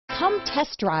Come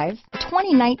test drive the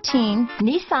 2019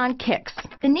 Nissan Kicks.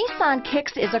 The Nissan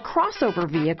Kicks is a crossover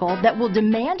vehicle that will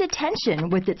demand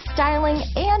attention with its styling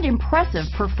and impressive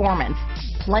performance.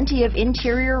 Plenty of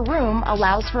interior room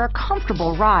allows for a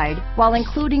comfortable ride while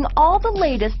including all the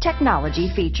latest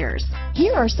technology features.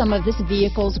 Here are some of this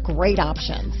vehicle's great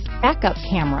options: backup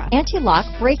camera, anti-lock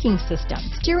braking system,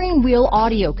 steering wheel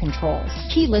audio controls,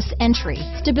 keyless entry,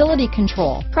 stability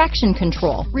control, traction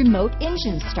control, remote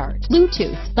engine start,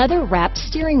 Bluetooth, leather-wrapped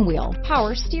steering wheel,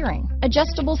 power steering,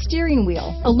 adjustable steering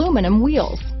wheel, aluminum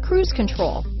wheels, cruise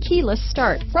control, keyless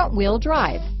start, front wheel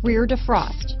drive, rear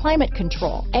defrost, climate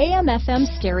control, AM/FM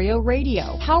stereo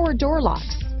radio, power door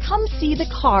locks. Come see the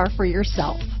car for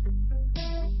yourself.